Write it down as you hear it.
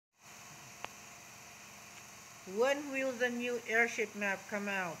When will the new airship map come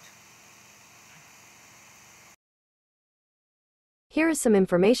out? Here is some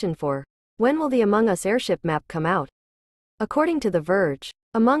information for when will the Among Us airship map come out? According to The Verge,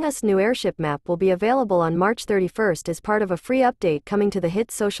 Among Us new airship map will be available on March 31st as part of a free update coming to the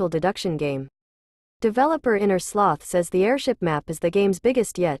hit social deduction game. Developer Inner Sloth says the airship map is the game's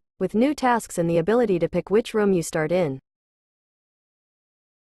biggest yet, with new tasks and the ability to pick which room you start in.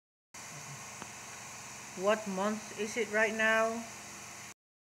 What month is it right now?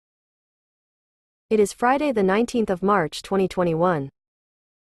 It is Friday the 19th of March 2021.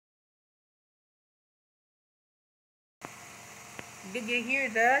 Did you hear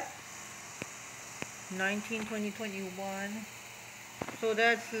that? 2021. So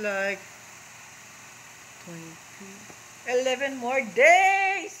that's like 22, 11 more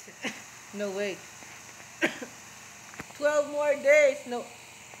days. No, wait. 12 more days. No.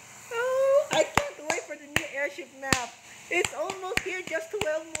 Oh, I can't wait for the new airship map. It's almost here, just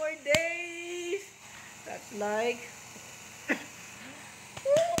 12 more days. That's like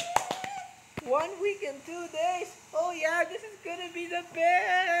 1 week and 2 days. Oh yeah, this is gonna be the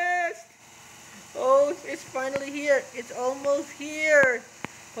best. Oh, it's finally here. It's almost here.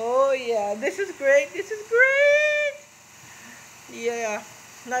 Oh yeah, this is great. This is great. Yeah,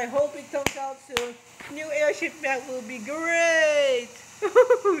 and I hope it comes out soon. New airship map will be great.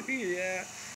 Yeah.